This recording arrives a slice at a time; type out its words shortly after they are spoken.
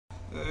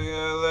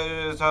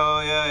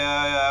Oh,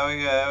 yeah,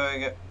 we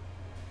get.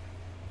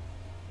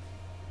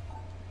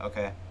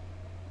 Okay.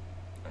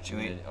 Aren't you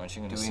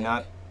gonna Do we sing?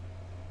 not?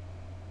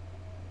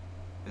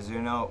 Is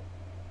there no?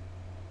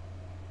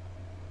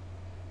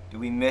 Do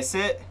we miss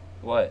it?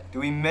 What? Do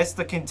we miss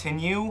the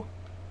continue?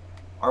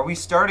 Are we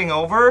starting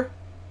over?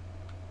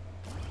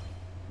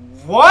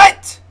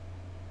 What?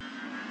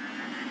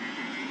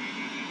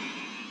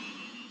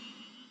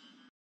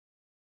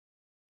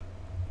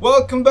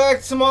 Welcome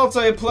back to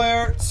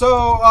multiplayer.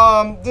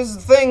 So, this is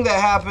the thing that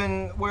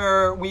happened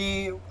where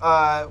we,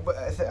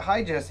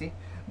 hi Jesse.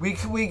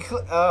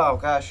 Oh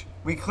gosh.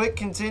 We click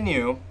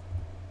continue,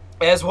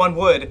 as one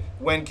would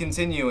when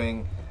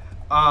continuing.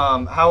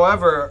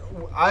 However,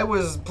 I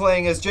was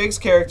playing as Jake's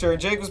character,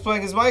 and Jake was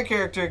playing as my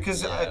character,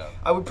 because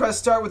I would press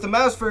start with the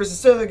mouse first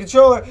instead of the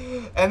controller,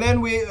 and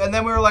then we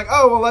were like,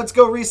 oh well, let's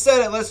go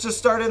reset it. Let's just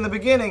start in the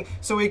beginning.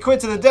 So we quit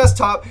to the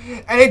desktop,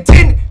 and it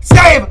didn't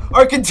save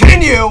or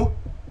continue.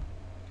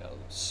 Got a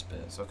little spit.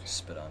 It's okay.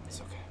 Spit on me.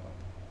 It's okay.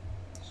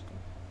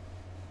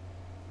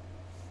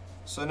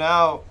 So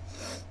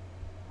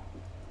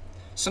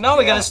now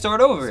we gotta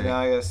start over. So now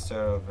I gotta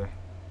start over.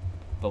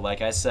 But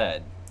like I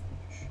said,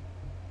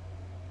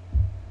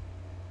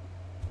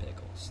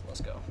 pickles.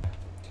 Let's go.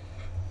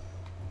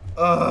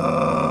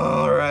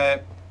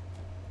 Alright.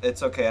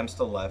 It's okay, I'm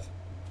still alive.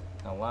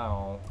 Oh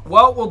wow.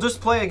 Well, we'll just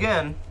play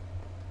again.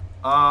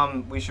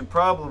 We should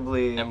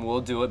probably... And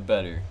we'll do it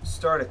better.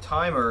 Start a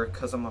timer,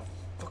 because I'm a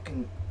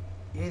fucking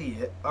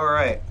idiot.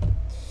 Alright.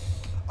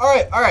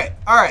 Alright.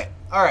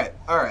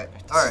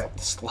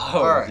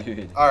 Slow,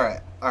 dude.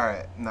 Alright.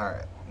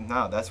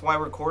 No, that's why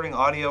recording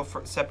audio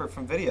separate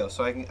from video.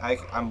 So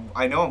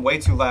I know I'm way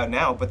too loud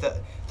now, but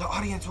the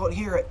audience won't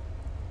hear it.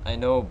 I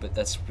know, but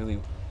that's really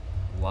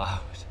loud.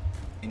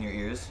 In your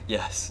ears?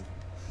 Yes.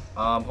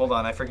 Hold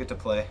on, I forget to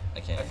play. I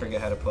can't. I forget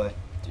how to play.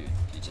 Dude,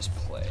 you just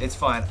play. It's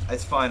fine.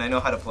 It's fine. I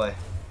know how to play.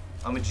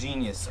 I'm a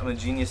genius. I'm a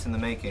genius in the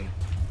making.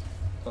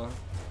 Huh?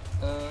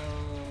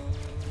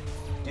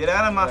 Get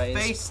out of my rice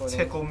face, pudding.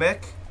 Tickle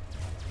Mick.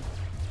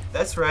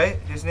 That's right.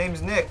 His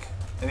name's Nick.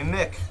 I mean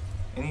Mick.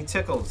 And he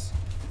tickles.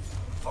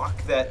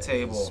 Fuck that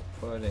table.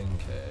 Pudding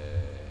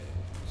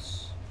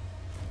case.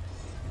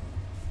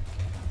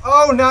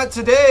 Oh, not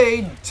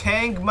today,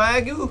 Tang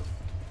Magu.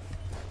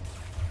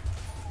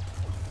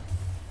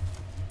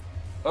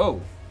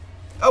 Oh.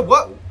 Oh,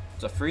 what?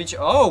 It's a free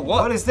oh,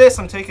 what? What is this?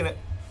 I'm taking it.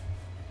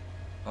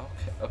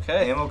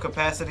 Okay. Ammo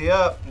capacity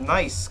up.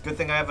 Nice. Good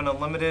thing I have an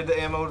unlimited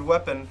ammo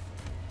weapon.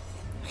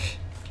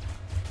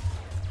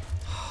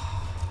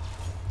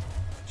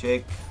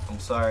 Jake, I'm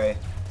sorry.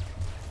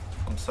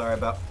 I'm sorry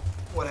about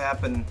what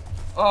happened.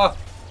 Oh.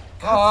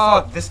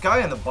 God, fuck. This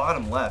guy on the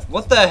bottom left.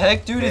 What the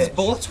heck, dude? His Bitch.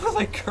 bullets were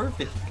like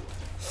curving.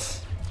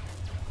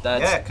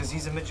 Yeah, because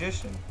he's a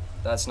magician.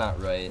 That's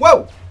not right.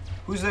 Whoa!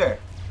 Who's there?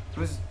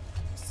 Who's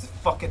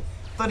fucking...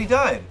 I thought he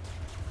died.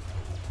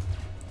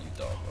 You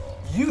dog wrong.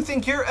 You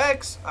think you're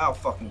X? I'll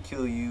fucking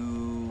kill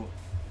you.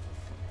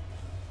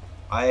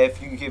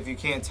 If you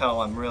can't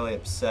tell, I'm really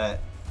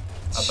upset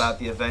about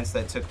the events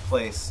that took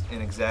place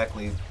in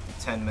exactly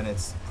 10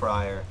 minutes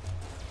prior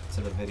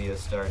to the video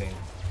starting.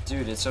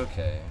 Dude, it's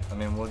okay. I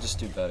mean, we'll just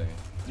do better.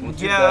 We'll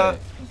do Yeah,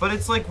 better. but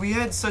it's like we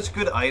had such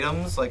good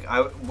items. Like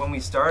when we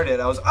started,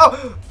 I was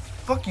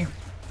fuck you,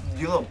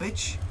 you little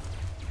bitch.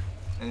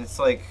 And it's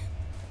like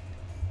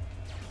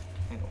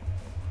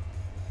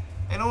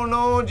I don't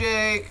know,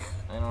 Jake.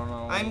 I don't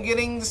know. I'm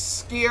getting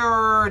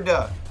scared. Dude,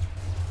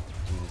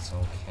 it's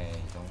okay.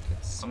 Don't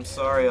get scared. I'm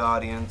sorry,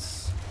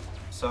 audience.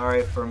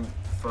 Sorry for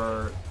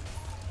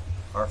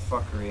our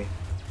fuckery,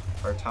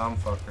 our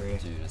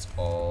tomfuckery. Dude, it's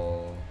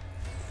all.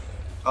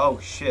 Oh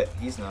shit,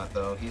 he's not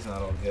though. He's not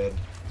all good.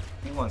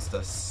 He wants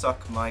to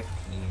suck my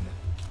peen.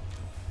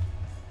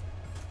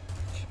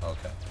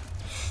 Okay.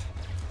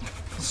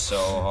 So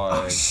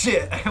hard. Oh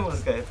shit, I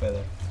almost got hit by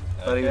that.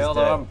 Thought he Okay, was hold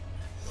dead. on.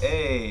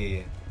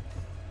 Hey.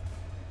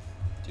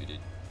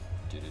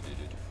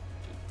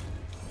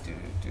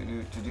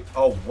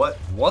 Oh, what?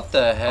 What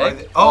the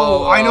heck?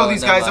 Oh, I know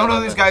these guys. I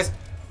know these guys.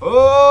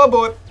 Oh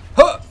boy.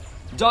 Huh!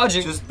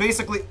 Dodging. Just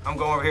basically, I'm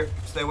going over here.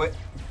 Stay away.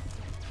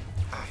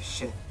 Ah,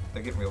 shit.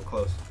 They're getting real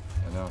close.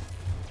 I know.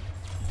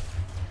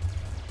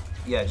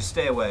 Yeah, just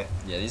stay away.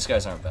 Yeah, these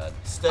guys aren't bad.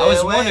 Stay I was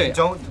away. wondering.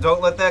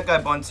 Don't let that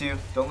guy bunt you.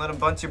 Don't let him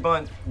bunt your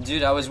bunt.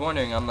 Dude, I was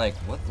wondering. I'm like,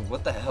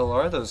 what the hell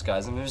are those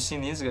guys? I've never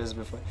seen these guys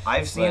before.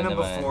 I've seen them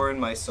never mind. before in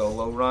my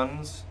solo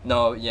runs.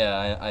 No,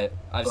 yeah,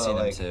 I've but seen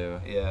like,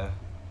 them too. Yeah.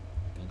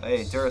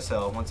 Hey,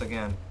 Duracell once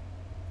again.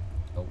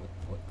 Oh,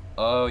 what?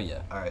 Oh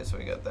yeah. All right, so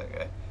we got that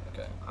guy.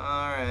 Okay.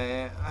 All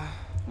right.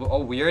 Well, oh,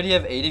 we already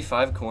have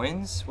 85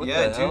 coins. What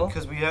Yeah, the hell? dude,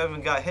 because we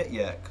haven't got hit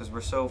yet. Because we're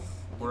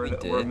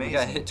amazing. We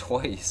got hit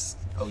twice.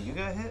 Oh, you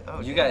got hit? Oh,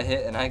 You damn. got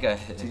hit and I got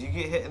hit. Did you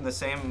get hit in the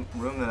same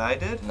room that I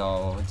did?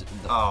 No.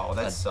 Oh,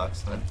 that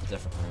sucks. A Then.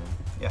 different room.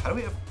 Yeah, how do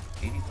we have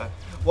 85?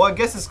 Well, I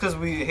guess it's because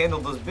we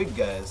handled those big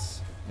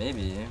guys.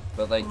 Maybe,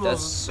 but like Those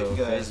that's so big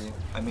guys. crazy.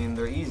 I mean,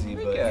 they're easy,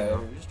 Big but guy, you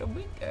know. just a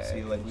big guy.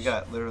 See, like we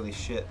got literally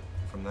shit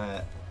from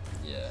that.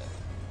 Yeah.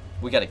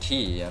 We got a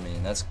key. I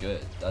mean, that's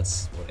good.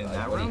 That's what, In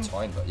that what are you room?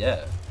 talking about?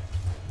 Yeah.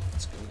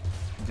 That's good.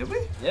 Did we?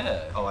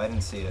 Yeah. Oh, I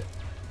didn't see it.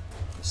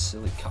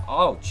 Silly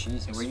oh,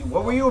 Jesus.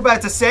 What were you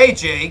about to say,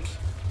 Jake?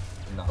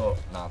 No, Oh.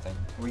 nothing.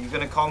 Were you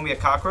gonna call me a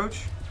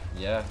cockroach?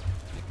 Yeah,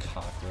 you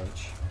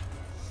cockroach.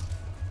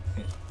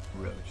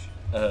 Roach.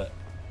 Oh,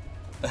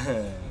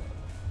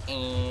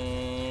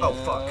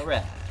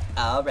 fuck.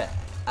 Alright.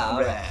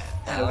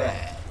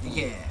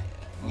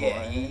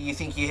 Yeah. You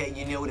think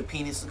you know what a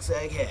penis looks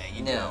like? Yeah,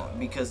 you No. don't,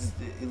 because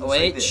it looks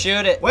Wait, like this.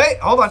 shoot it. Wait,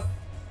 hold on.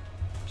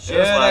 Shoot It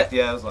was locked. it.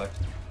 Yeah, it was locked.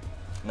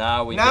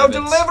 Now we Now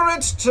give deliver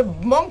it to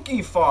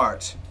Monkey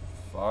Fart.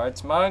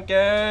 Farts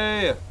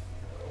monkey.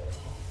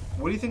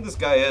 What do you think this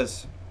guy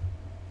is?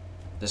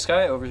 This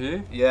guy over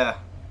here? Yeah,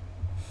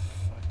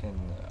 Fucking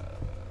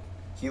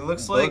he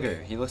looks like.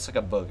 booger. He looks like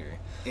a booger.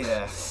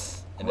 Yeah.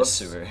 In a Whoops,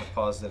 sewer. I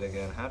paused it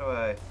again. How do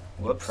I?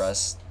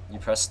 Whoops. You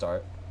press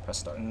start. Press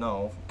start.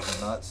 No,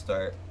 not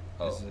start.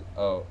 Oh. Is it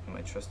Oh.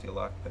 my trusty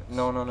lockpick?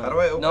 No. How do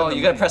I open No, the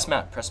you gotta menu? press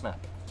map. Press map.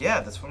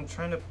 Yeah, that's what I'm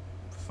trying to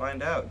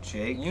find out,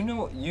 Jake.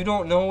 You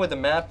don't know where the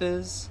map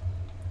is?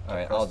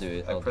 Alright, I'll do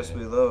it. I press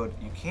reload.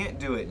 You can't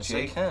do it, Yes,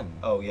 Jake. I can.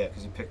 Oh yeah,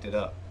 because you picked it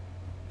up.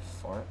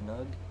 Fart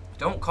nug?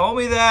 Don't call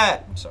me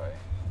that. I'm sorry.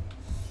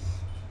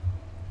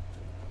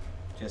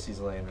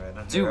 Jesse's laying right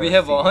under Dude, our we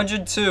have feet.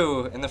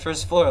 102 in the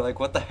first floor. Like,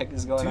 what the heck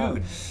is going on?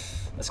 Dude,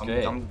 That's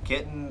great. I'm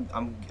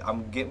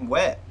getting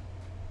wet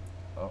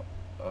Oh,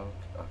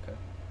 okay.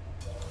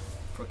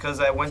 because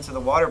I went to the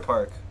water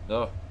park.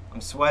 Oh,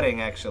 I'm sweating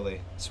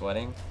actually.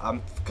 sweating?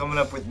 I'm coming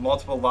up with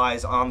multiple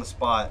lies on the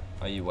spot.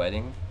 Are you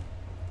wetting?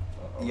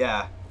 Uh-oh.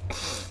 Yeah,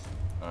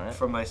 Alright.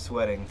 from my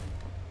sweating.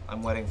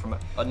 I'm wetting from my.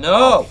 Oh,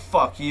 no! Oh,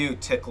 fuck you,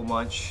 Tickle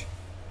Munch.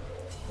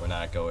 We're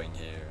not going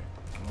here.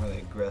 I'm really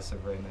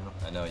aggressive right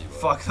now. I know you will.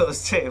 Fuck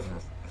those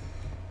tables.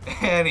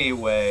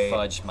 Anyway.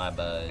 Fudge my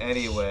budge.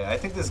 Anyway, I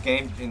think this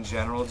game in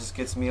general just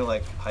gets me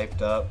like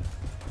hyped up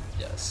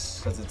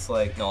Yes. because it's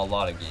like No, a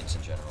lot of games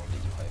in general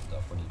get you hyped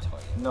up. What are you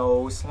talking about?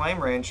 no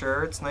Slime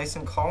Rancher. It's nice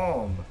and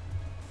calm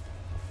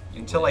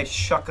until I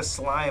chuck a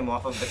slime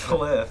off of the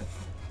cliff.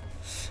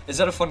 Is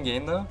that a fun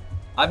game though?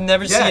 I've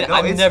never Yeah, seen no,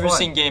 I've it's never fun.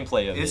 seen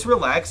gameplay of It's it.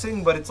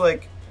 relaxing, but it's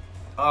like,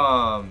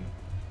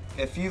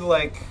 if you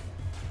like,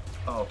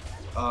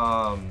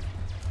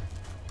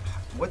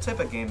 what type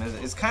of game is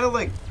it? It's kind of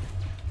like.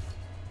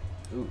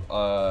 Ooh,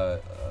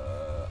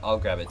 I'll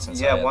grab it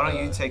since I Yeah, have why don't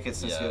the- you take it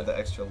since yeah, you have the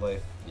extra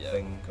life Yeah.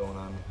 thing going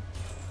on?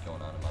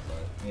 going on in my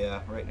butt. Yeah,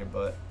 right in your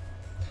butt.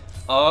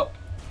 Oh,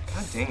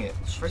 God dang it!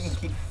 Freaking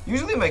key.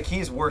 Usually my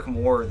keys work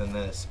more than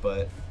this,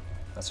 but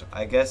that's okay.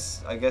 I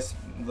guess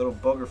little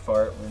booger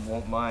fart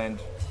won't mind.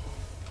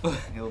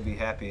 He'll be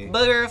happy.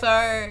 Booger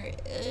fart.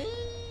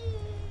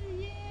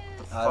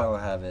 I don't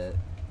have it.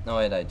 No,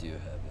 wait, I do have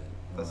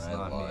it. That's I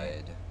not me.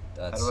 lied.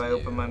 How That's do I you.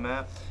 open my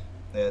map?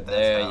 Yeah, that's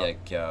There how. you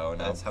go.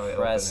 Now that's how I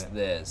press open it.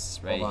 this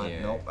right Hold on.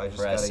 here. Nope, I just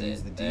press gotta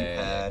use the There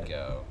D-pad. you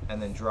go.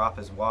 And then drop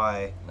his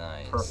Y.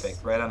 Nice.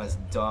 Perfect. Right on his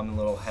dumb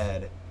little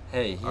head.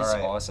 Hey, he's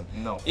Alright. awesome.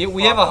 No. We fuck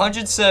have him.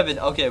 107.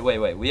 Okay,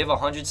 wait. We have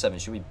 107.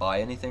 Should we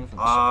buy anything from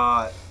the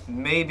shop?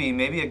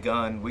 Maybe a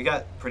gun. We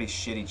got pretty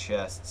shitty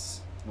chests.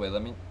 Wait,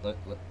 let me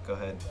Go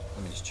ahead.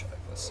 just check.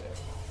 Let's see.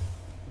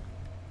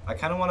 I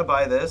kind of want to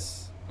buy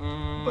this,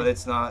 Mm, but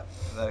it's not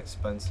that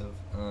expensive.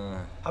 uh,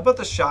 How about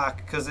the shock?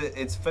 Because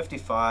it's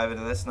 55,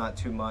 and that's not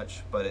too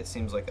much, but it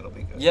seems like it'll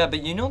be good. yeah,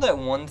 but you know that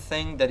one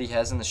thing that he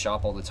has in the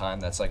shop all the time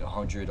that's like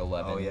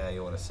 111. Oh yeah,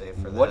 you want to save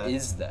for that. What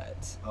is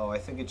that? Oh, I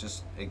think it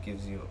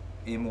gives you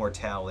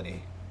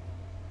immortality.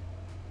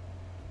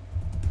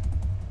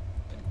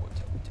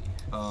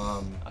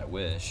 Immortality. I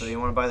wish. So you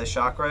want to buy the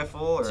shock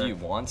rifle, or Do you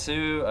want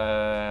to?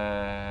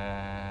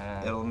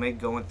 it'll make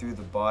going through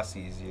the boss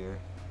easier.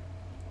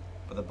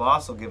 But the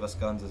boss will give us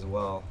guns as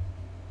well.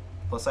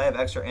 Plus, I have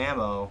extra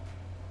ammo.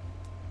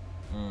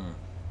 Hmm.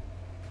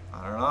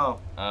 I don't know.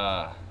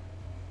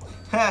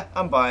 Heh,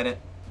 I'm buying it.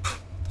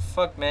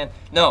 fuck, man.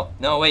 No,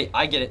 wait.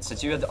 I get it.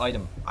 Since you have the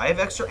item. I have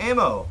extra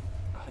ammo.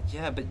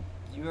 Yeah, but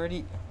you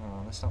already.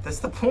 Oh, that's not. That's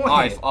the point.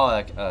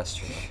 That's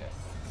true. Okay.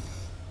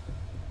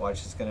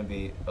 Watch, it's gonna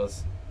be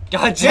us.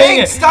 God Jake, dang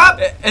it! stop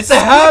It's a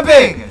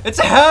skipping! habit. It's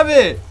a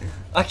habit.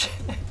 I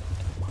can't.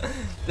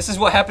 This is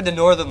what happened to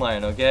Northern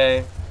Lion.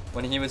 Okay,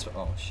 when he was.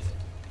 Oh shit.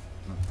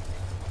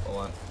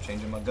 Hold on,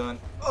 changing my gun.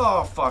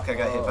 Oh fuck, I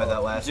got hit by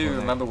that last Do you one.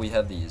 there. remember we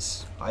have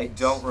these? I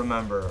don't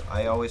remember.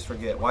 I always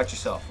forget. Watch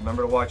yourself.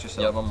 Remember to watch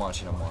yourself. Yep, I'm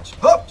watching.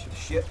 Oh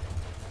shit.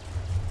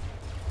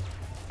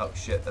 Oh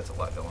shit, that's a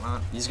lot going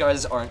on. These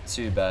guys aren't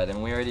too bad,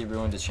 and we already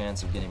ruined a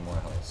chance of getting more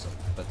health. So,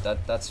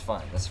 but that's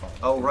fine. That's fine.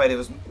 Oh right, it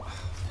was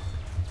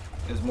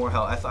more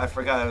health. I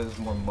forgot it was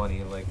more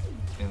money, like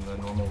in the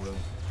normal room.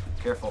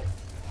 Careful,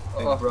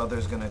 Big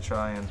Brother's gonna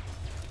try and.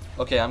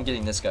 Okay, I'm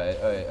getting this guy.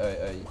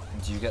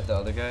 Alright. Do you get the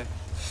other guy?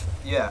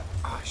 Yeah.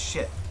 Oh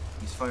shit,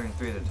 he's firing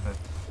 3 at a time.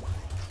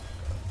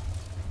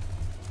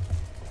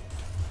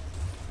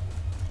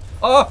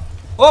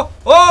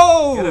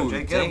 Oh! Get him,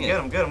 Jake. Get him. Dang Get it.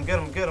 him. Get him. Get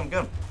him. Get him. Get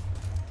him.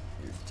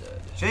 You're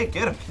dead. Jake,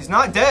 get him. He's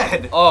not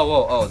dead. Oh,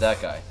 whoa,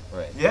 that guy.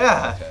 Right.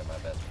 Yeah. Okay, my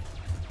bad.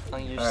 Oh,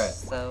 you're Alright.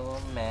 so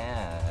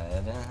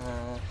mad.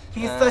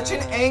 He's such an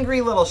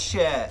angry little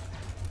shit.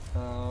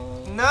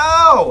 Oh.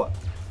 No!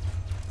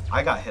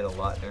 I got hit a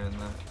lot during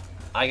that.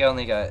 I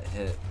only got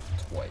hit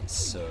twice,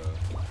 so.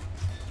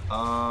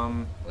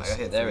 I got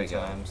hit there 3 we go.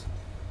 times.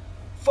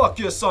 Fuck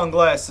your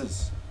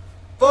sunglasses.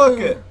 Fuck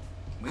it.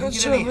 We didn't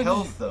get any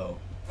health though.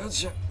 Oh,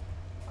 shit.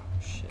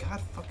 God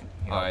fucking.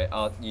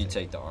 Alright, you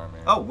take the armor.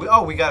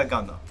 Oh, we got a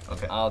gun though.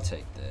 Okay. I'll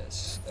take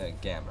this.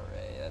 Gamma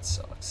ray, that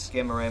sucks.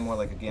 Gamma ray more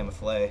like a gamma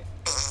flay.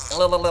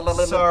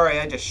 Sorry. Sorry,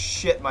 I just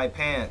shit my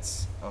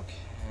pants. Okay.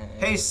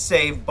 Hey,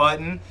 save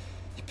button.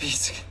 You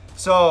piece of...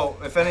 So,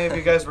 if any of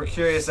you guys were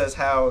curious as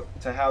how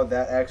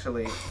that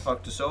actually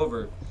fucked us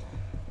over,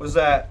 was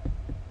that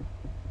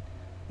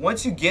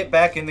once you get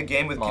back in the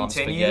game with Mom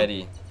continue,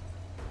 spaghetti.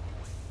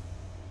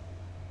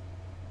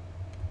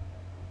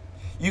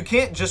 you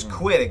can't just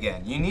quit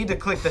again. You need to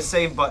click the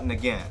save button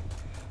again.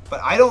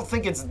 But I don't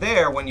think it's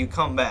there when you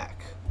come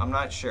back. I'm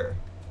not sure.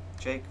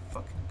 Jake,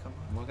 fucking come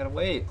on. We gotta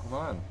wait. Hold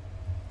on.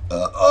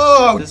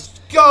 Oh, This-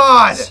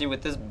 God! See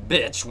what this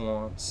bitch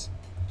wants.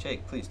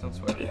 Jake, please don't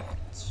swear. Yeah.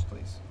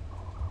 Please.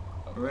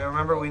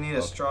 Remember, we need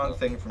a strong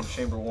thing from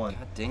Chamber 1.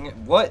 God dang it.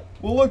 What?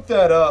 We'll look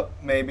that up,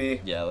 maybe.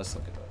 Yeah, let's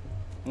look it up.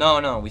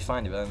 No, we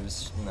find it. I'm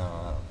just, no, I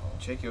don't know.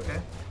 Jake, you okay?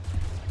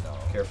 No.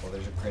 Careful,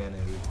 there's a grenade.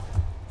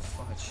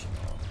 Fudge,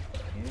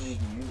 You didn't need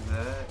to use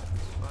that.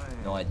 It's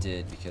fine. no, I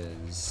did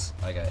because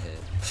I got hit.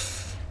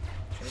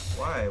 Jake,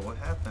 why? What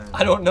happened?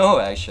 I don't know,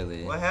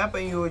 actually. What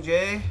happened, you,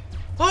 Jay?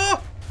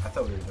 Ah! I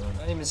thought we were done. I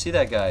didn't even see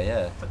that guy,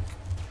 yeah. Oh,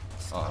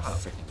 Stop.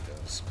 freaking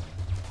ghost.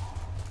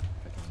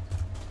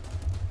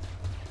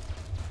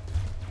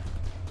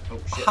 Oh,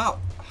 shit.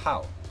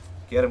 How?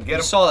 Get him, get him.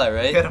 You saw that,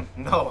 right? Get him.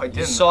 No, I didn't.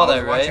 You saw I was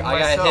that, right? watching I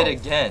got myself. hit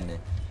again.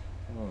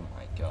 Oh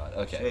my god.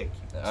 Okay. Jake,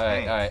 you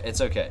Alright, tank.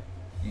 it's okay.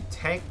 You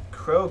tank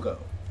Krogo.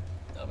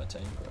 I'm a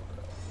tank, bro.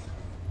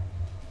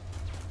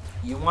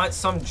 You want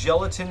some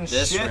gelatin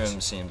This shit?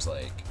 room seems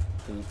like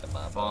poop in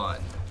my Fun.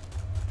 butt.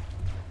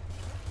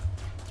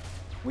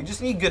 We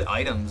just need good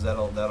items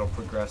that'll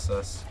progress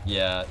us.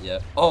 Yeah.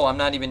 Oh, I'm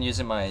not even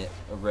using my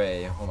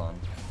array. Hold on.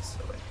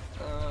 Silly.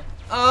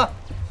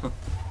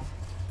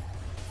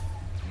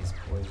 He's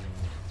poisoned.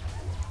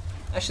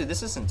 Actually,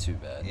 this isn't too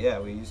bad. Yeah,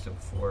 we used it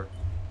before.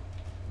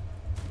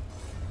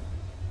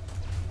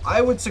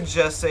 I would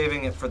suggest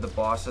saving it for the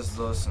bosses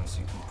though, since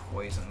you can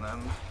poison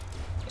them.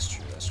 That's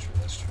true. You're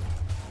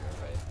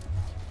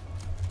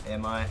right.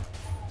 Am I?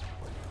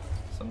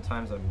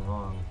 Sometimes I'm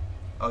wrong.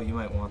 Oh, you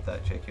might want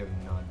that, Jake. You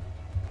have none.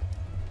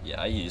 Yeah,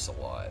 I use a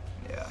lot.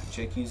 Yeah,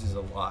 Jake uses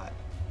a lot.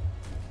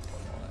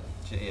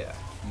 Yeah, he uses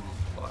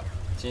a lot.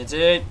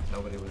 TNT!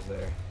 Nobody was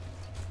there.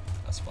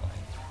 That's fine.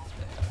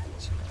 It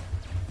happens.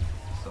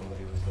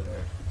 Somebody was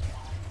there.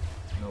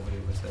 Nobody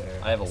was there.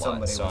 I have a lot,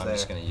 Somebody so was I'm there.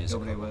 just gonna use a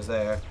Nobody couple. was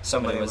there.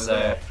 Somebody was there.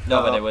 there.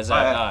 Nobody was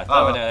there.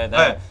 Nobody there.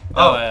 Hey,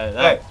 Nobody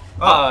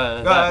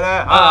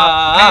there.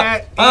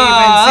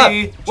 Can't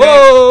even see. Jake,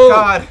 Whoa!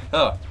 God.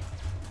 Oh.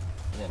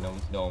 Yeah,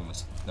 no one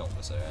was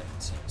there. I didn't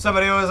see.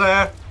 Somebody was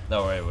there.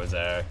 Nobody was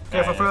there.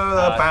 Careful for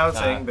the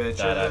bouncing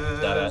bitches.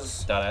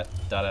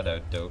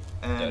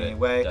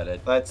 Anyway,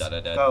 let's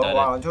go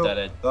on to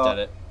the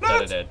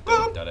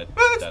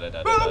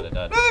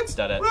next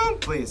room.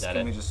 Please,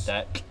 can we just...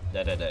 Okay.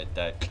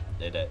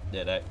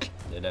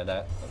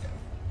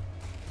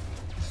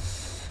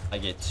 I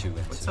get 2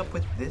 into What's up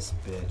with this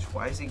bitch?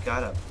 Why has he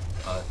got a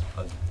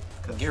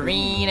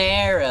green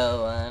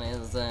arrow on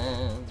his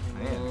own?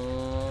 It's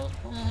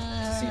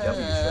a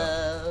CW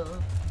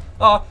show.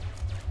 Oh!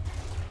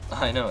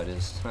 I know it is.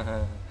 It's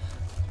from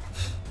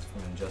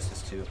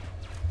Injustice 2.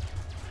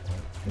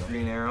 The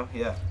Green Arrow?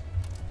 Yeah.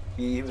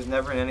 He was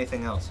never in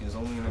anything else. He was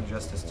only in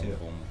Injustice 2.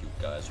 Boom, you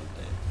guys are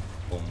dead.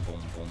 Boom,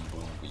 boom, boom,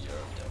 boom, we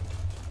are dead.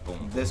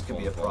 Boom, This boom,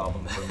 could be a boom,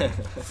 problem boom. for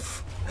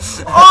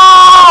me.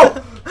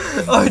 Oh!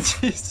 Oh,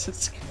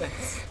 Jesus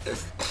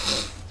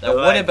Christ. That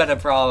would have been a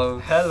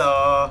problem.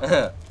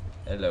 Hello.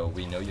 Hello,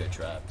 we know you're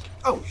trapped.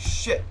 Oh,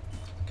 shit.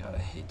 God, I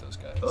hate those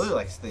guys. Those are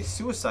like, they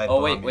suicide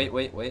Oh, bomb wait.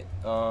 you.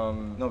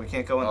 No, we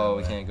can't go in there. Oh,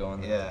 we can't go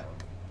in there. Yeah.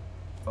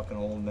 Fucking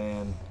old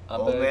man. I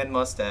Old bet. man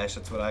mustache,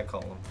 that's what I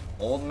call him.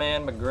 Old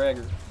man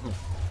McGregor.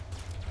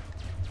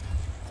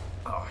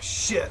 Oh,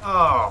 shit.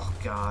 Oh,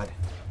 God.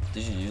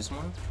 Did you use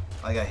one?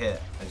 I got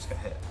hit. I just got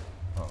hit.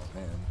 Oh,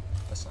 man.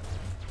 That's not good.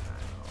 I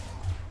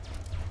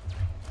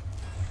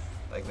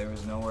know. Like, there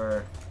was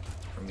nowhere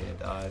for me to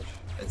dodge,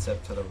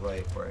 except to the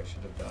right where I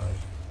should have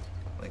dodged.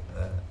 Like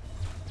that.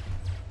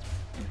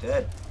 You're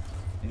dead.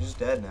 You're just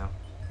dead now.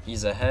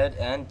 He's ahead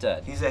and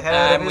dead. He's ahead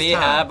and of his we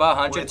time. have a With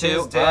 102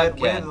 his dead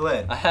again. with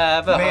lead. I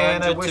have a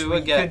Man, I 102 wish we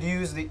again. could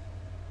use the...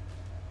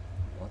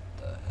 What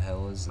the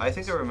hell is this? I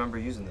think I remember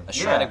using this. A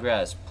shrine of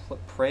grass.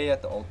 Pray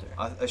at the altar.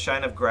 A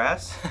shine of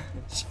grass?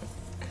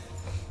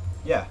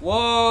 Yeah.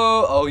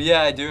 Whoa! Oh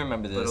yeah, I do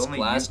remember But this. only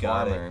Glass you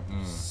got armor.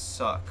 it.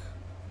 Suck.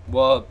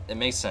 Well, it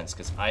makes sense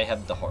because I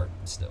have the heart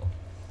still.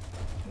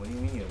 What do you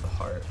mean you have the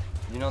heart?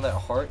 You know that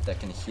heart that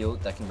can heal,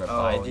 that can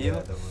revive you? Yeah,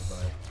 the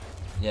revive.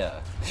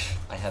 Yeah,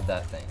 I have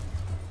that thing.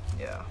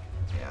 Yeah.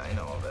 Yeah, I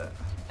know all that.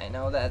 I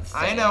know that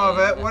thing. I know of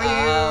it. What do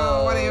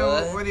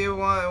you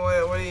want?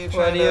 What are you trying to...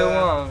 What do you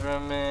want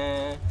from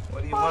me?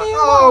 What do you want?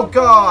 Oh,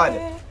 God!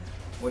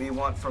 What do you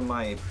want from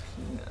my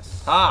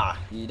penis? Ah,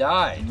 he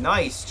died.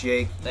 Nice,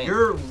 Jake.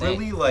 You're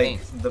really, like,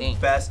 the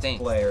best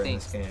player in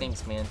this game.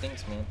 Thanks, man.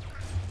 Thanks, man.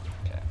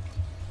 Okay.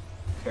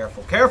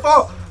 Careful.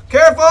 Careful!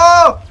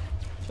 Careful!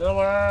 Oh,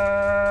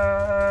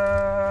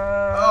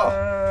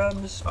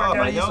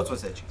 my nose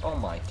was itchy. Oh,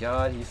 my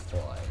God. He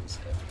flies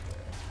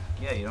everywhere.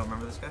 Yeah, you don't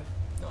remember this guy?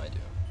 No, I do.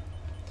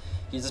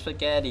 He's a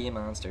spaghetti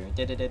monster.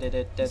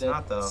 He's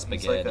not, though.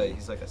 Spaghetti.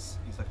 He's like a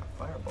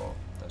fireball.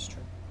 That's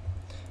true.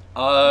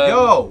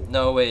 Yo!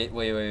 No, wait.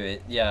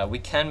 Yeah, we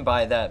can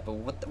buy that, but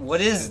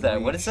what is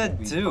that? What does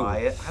that do? Buy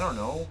it? I don't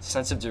know.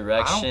 Sense of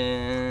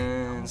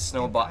direction,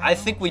 snowball. I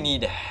think we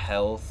need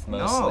health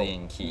mostly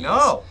in keys.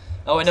 No.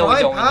 Oh, I know we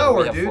don't.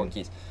 We have dude. 4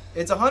 keys.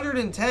 It's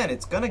 110.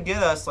 It's gonna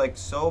get us like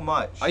so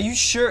much. Are you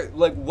sure?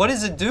 Like, what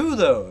does it do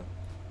though?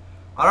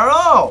 I don't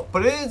know,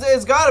 but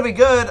it's gotta be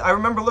good. I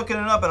remember looking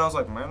it up and I was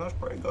like, man, that's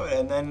pretty good.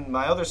 And then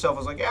my other self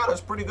was like, yeah,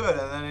 that's pretty good.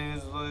 And then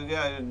he's like,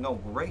 yeah,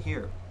 no, right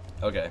here.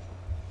 Okay.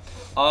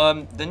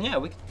 Then yeah,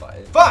 we can buy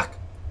it. Fuck!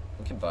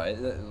 We can buy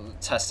it.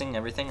 Testing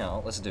everything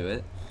out. Let's do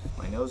it.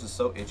 My nose is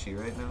so itchy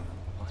right now.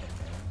 Okay,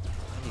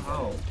 man.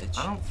 Oh,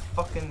 I don't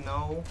fucking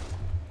know.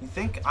 You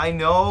think I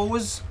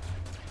knows?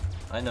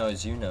 I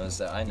knows, you knows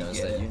that, I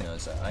knows that, you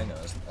knows that, I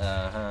knows.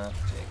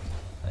 Jake,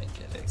 I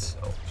get it.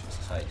 Oh,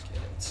 Jesus. I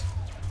get it.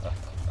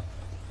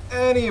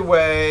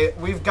 Anyway,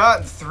 we've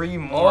got 3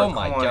 more Oh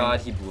my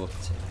God, he blew up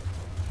the table.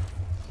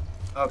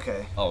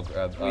 Okay. Oh,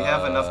 grab. We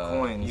have enough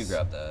coins. You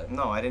grabbed that.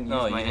 No, I didn't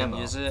use my ammo. No, you didn't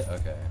use it?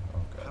 Okay.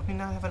 How do we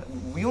not have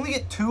we only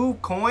get 2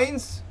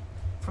 coins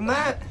from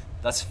that?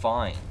 That's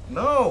fine.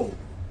 No.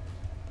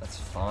 That's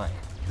fine.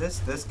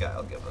 This guy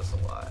will give us a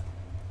lot.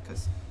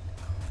 Because,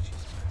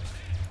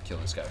 kill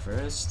this guy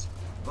first.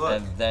 Look,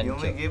 and then he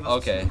only gave us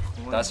okay, 2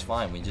 coins. that's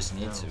fine. We just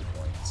need 2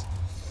 coins.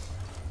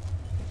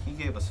 He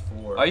gave us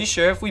 4. Are you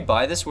sure if we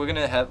buy this, we're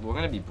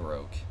gonna be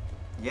broke?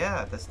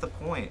 Yeah, that's the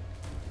point.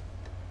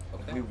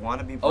 Okay. We want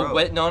to be broke. Oh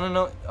wait,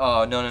 no.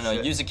 Oh no.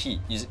 Shit. Use a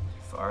key. Use it.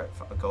 All right,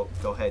 go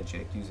ahead,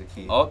 Jake. Use a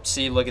key. Oh,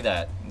 see, look at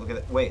that. Look at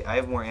that. Wait, I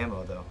have more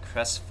ammo though.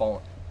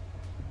 Crestfallen.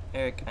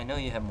 Eric, I know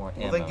you have more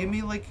ammo. Well, then give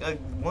me like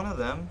one of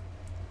them.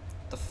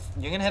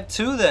 You're gonna have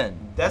 2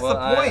 then. That's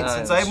the point,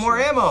 since I have more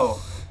ammo.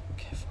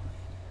 Okay, fine.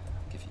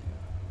 I'll give you.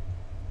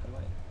 How do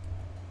I?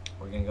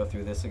 We're gonna go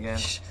through this again.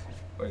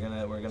 We're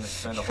gonna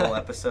spend a whole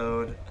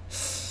episode to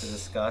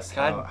discuss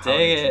how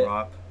to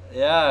drop.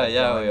 Yeah,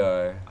 we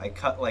are. I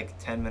cut like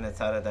 10 minutes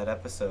out of that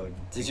episode.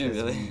 Did you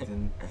really?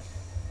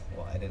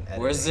 Well, I didn't edit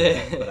Where's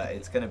it? it? But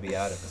it's gonna be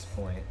out at this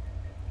point.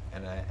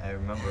 And I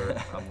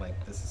remember, I'm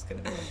like, this is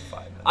gonna be like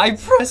 5 minutes. I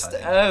pressed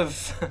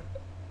F.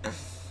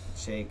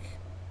 Jake,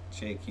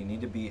 you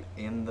need to be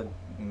in the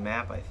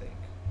map, I think.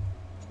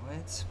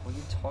 What? What are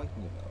you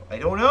talking about? I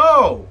don't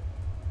know!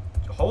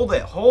 Hold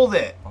it!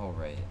 Oh,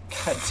 right.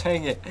 God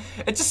dang it.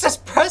 It just says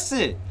press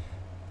it!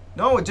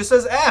 No, it just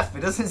says F.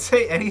 It doesn't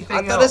say anything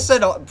else. I thought it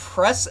said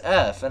press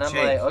F, and I'm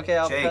Jake, like, okay,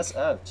 I'll Jake, press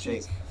F.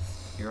 Jake,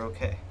 you're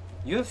okay.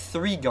 You have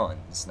 3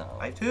 guns now.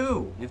 I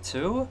do. You have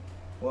 2?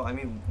 Well, I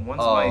mean, one's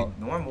my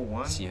normal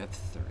one. So you have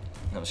 3.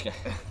 No, I'm just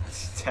kidding.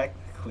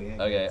 Technically.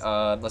 Okay,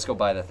 let's go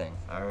buy the thing.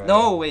 Alright.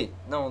 No, wait.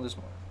 No, there's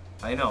more.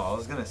 I know. I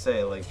was gonna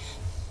say like.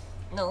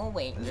 No,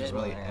 wait. This is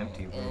really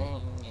empty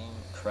room.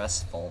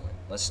 Crestfallen.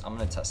 I'm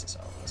gonna test this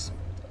out. Let's see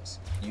what it does.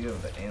 You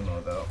have the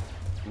ammo though.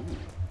 Ooh.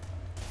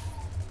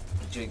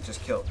 Jake,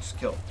 just kill. These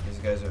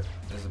guys are.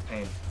 This is a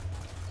pain.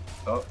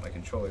 Oh, my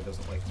controller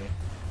doesn't like me.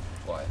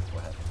 Why?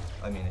 What happened?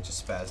 I mean, it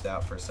just spazzed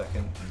out for a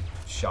second and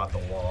shot the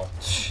wall.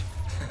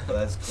 But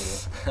that's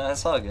cool.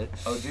 That's all good.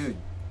 Oh, dude.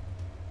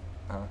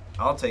 Huh?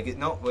 I'll take it.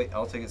 No, wait.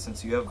 I'll take it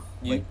since you have.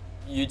 You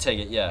take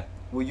it. Yeah.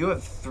 Well, you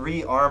have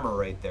 3 armor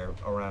right there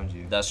around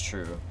you. That's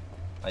true.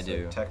 I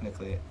do.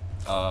 Technically.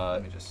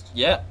 Let me just.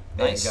 Yeah.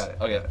 Nice. Got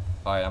it. Okay. Got it.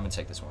 All right. I'm gonna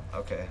take this one.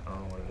 Okay. I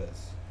don't know what it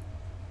is.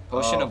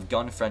 Potion of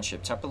gun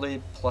friendship.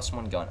 Temporarily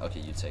 +1 gun. Okay,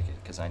 you take it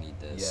because I need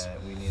this. Yeah,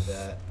 we need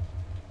that.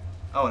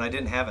 Oh, and I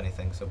didn't have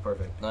anything, so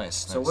perfect. Nice.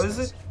 So what is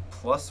it?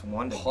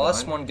 +1 to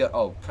 +1 gun.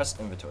 Oh, press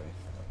inventory.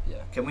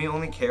 Yeah. Can we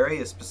only carry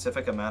a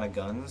specific amount of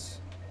guns?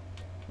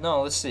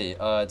 No, let's see.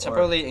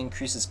 Temporarily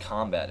increases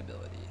combat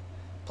ability.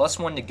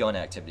 +1 to gun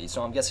activity.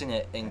 So I'm guessing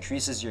it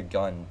increases your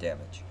gun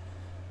damage.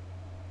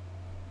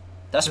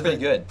 That's pretty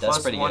good. That's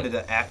pretty good. +1 to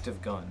the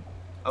active gun.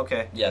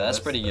 Okay. Yeah, that's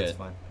pretty good. That's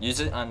fine. Use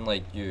it on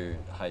like your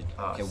high.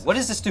 Oh, okay, what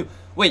does this do?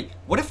 Wait,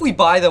 what if we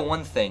buy the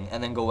one thing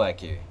and then go back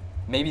here?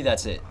 Maybe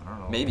that's it. I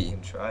don't know. Maybe. We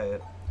can try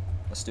it.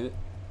 Let's do it.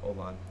 Hold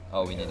on.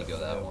 Oh, we need to go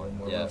that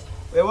one. Yeah.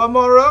 We have one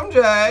more room,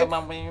 Jay.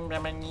 Fuck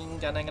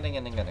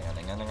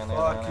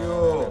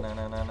you.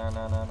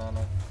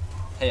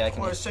 Hey, I I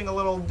can. want to sing a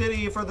little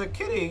ditty for the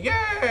kitty.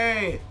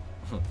 Yay!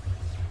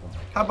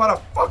 How about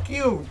a fuck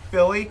you,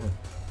 Billy?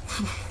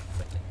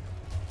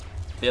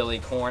 Billy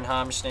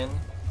Kornhamston.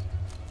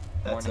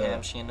 That's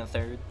Kornhamston the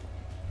third.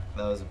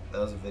 That was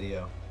a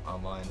video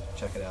online.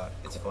 Check it out.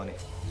 It's funny.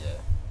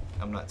 Yeah.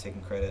 I'm not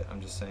taking credit. I'm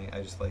just saying.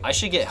 I just like. I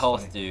should get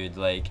health, funny. dude.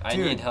 Like, I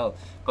Dude, need health.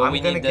 But I'm we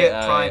gonna need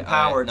get prime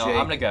power, no, Jake.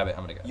 I'm gonna grab it.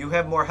 I'm gonna grab it. You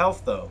have more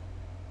health though,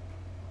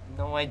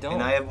 No, I don't.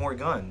 and I have more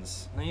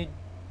guns. No, you.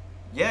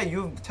 Yeah,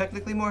 you have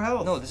technically more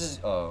health. No, this is.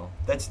 Oh.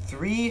 That's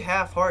 3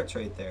 half hearts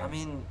right there. I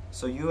mean,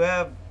 so you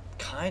have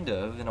kind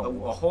of in a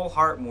whole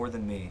heart more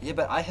than me. Yeah,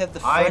 but I have the.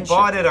 I Friendship.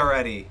 bought it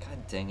already.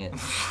 God dang it!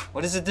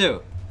 What does it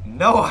do?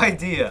 No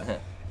idea.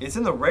 It's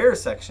in the rare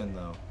section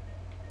though.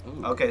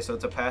 Ooh. Okay, so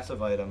it's a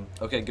passive item.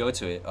 Okay, go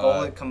to it.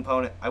 Bullet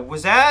component. I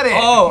was at it.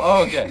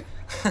 Oh, okay.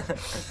 My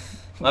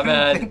what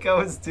bad. do you think I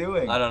was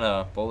doing? I don't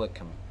know. Bullet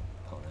component.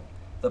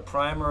 The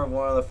primer of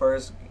one of the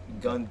first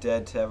gun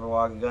dead to ever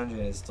walk a Gungeon,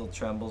 it still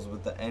trembles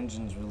with the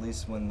engines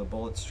released when the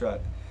bullet struck.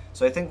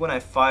 So I think when I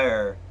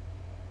fire,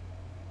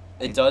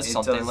 it does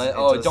something does, like.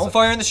 Oh, don't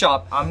fire in the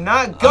shop. I'm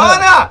not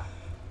gonna.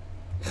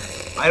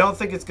 I don't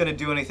think it's gonna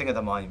do anything at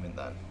the monument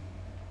then.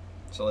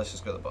 So let's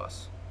just go to the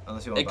boss.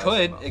 Unless you want It to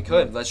could. It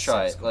could. Let's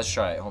try it. Cool. Let's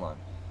try it. Hold on.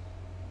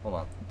 Hold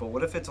on. But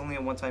what if it's only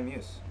a one-time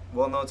use?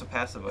 Well, no, it's a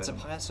passive It's a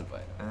item. passive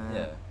item.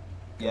 Yeah.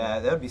 Yeah,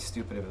 that would be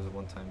stupid if it was a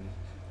one-time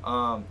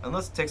use.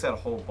 Unless it takes out a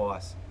whole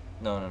boss.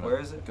 No, no, no. Where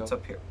is it? Go. It's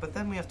up here. But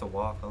then we have to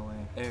walk all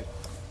the way.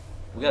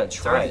 We gotta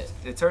try it.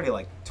 It's already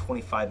like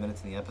 25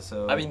 minutes in the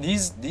episode. I mean,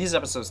 these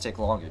episodes take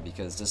longer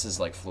because this is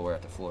like floor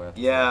after floor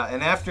after yeah,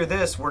 and after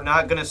this, we're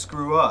not gonna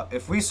screw up.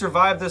 If we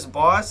survive this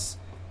boss,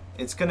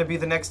 it's gonna be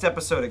the next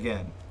episode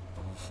again.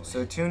 Hopefully.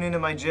 So tune into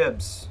my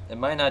jibs. It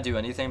might not do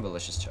anything, but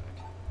let's just check.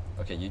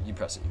 Okay, you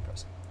press it. You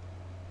press it.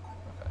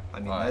 Okay. I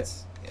mean, All right.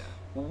 that's yeah.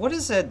 Well, what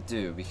does that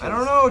do? Because I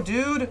don't know,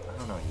 dude. I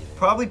don't know either.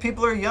 Probably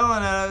people are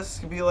yelling at us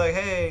to be like,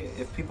 "Hey,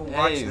 if people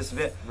watch this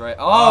vid." Right.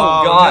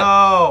 Oh, God.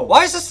 No.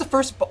 Why is this the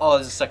first? Oh,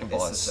 this is the second It's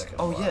boss. the second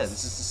oh boss. yeah,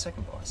 this is the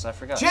second boss. I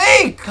forgot.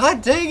 Jake!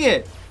 God dang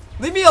it!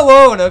 Leave me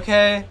alone,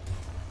 okay?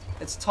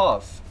 It's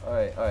tough. All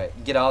right, all right.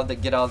 Get out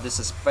of this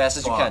as fast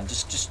as you can.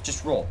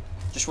 Just roll.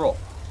 Just roll.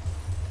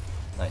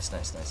 Nice,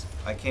 nice, nice.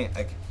 I can't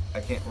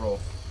roll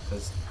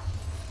because.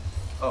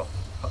 Oh.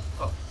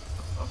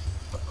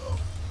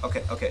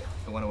 Okay,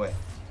 it went away.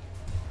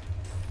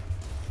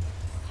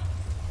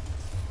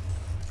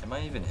 Am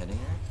I even hitting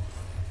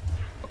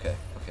her? Okay,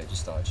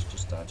 just dodge,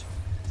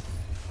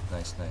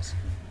 Nice, nice.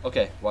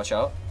 Okay, watch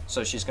out.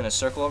 So she's gonna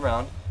circle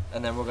around,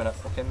 and then we're gonna.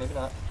 Okay, maybe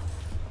not.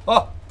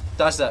 Oh,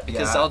 dodge that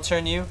because Yeah. I'll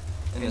turn you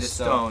into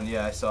stone.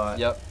 Yeah, I saw it.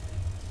 Yep.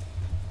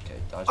 Okay,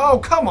 dodging. Oh,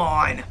 come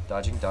on!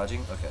 Dodging.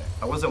 Okay.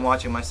 I wasn't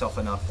watching myself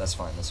enough. That's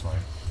fine. It's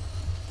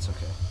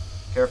okay.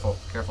 Careful,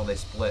 they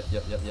split.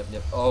 Yep.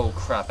 Oh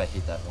crap! I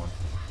hate that one.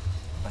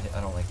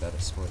 I don't like that.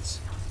 It splits.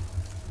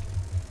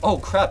 Oh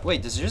crap!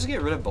 Wait, does yours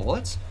get rid of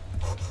bullets?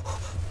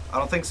 I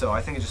don't think so.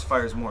 I think it just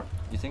fires more.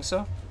 You think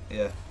so?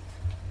 Yeah.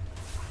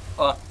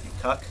 You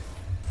cuck.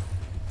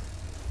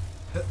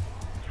 Nice.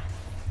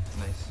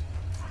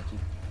 Thank you.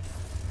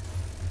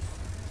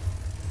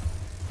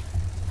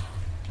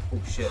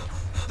 Oh shit.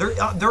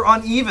 They're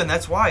uneven.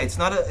 That's why it's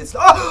not a. It's.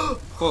 Oh!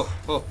 Oh,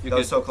 you're That good.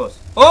 was so close.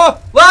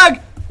 Oh,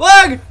 lag!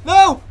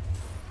 No!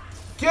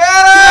 Get it!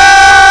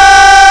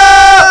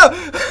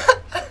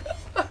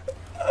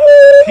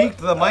 Peeked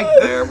the mic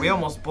there. We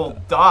almost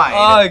both died.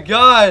 Oh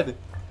God!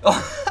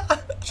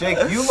 Jake,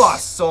 you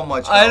lost so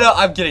much health. I know.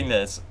 I'm getting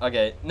this.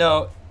 Okay,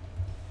 no.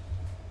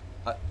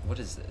 What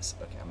is this?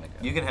 Okay, I'm gonna go.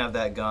 You can have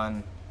that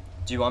gun.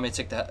 Do you want me to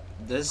take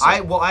this?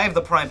 I have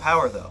the prime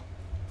power though.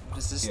 What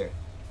is this? Here,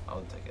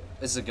 I'll take it.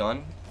 Is it a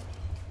gun?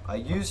 I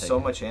use so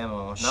much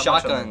ammo. Not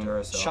Shotgun. Much on the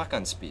Duracell.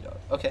 Shotgun speed up.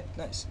 Okay,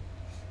 nice.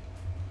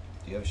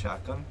 Do you have a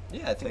shotgun?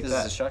 Yeah, I think Take this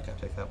that. is a shotgun.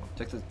 Take that one.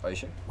 Take the. Are you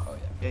sure? Oh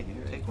yeah. Yeah,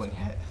 you take one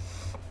yet.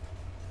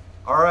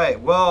 All right.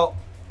 Well,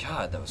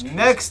 God, that was crazy.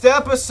 next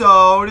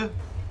episode.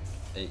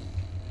 Hey,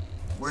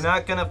 We're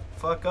not gonna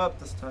fuck up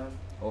this time.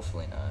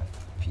 Hopefully not.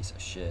 Piece of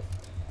shit.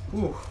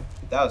 Whew,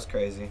 that was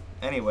crazy.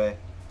 Anyway.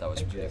 That was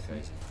Hey, pretty Jesse.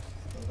 crazy.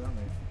 Still down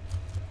there.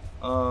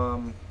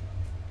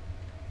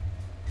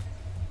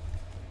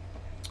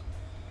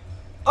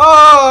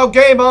 Oh,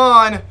 game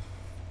on!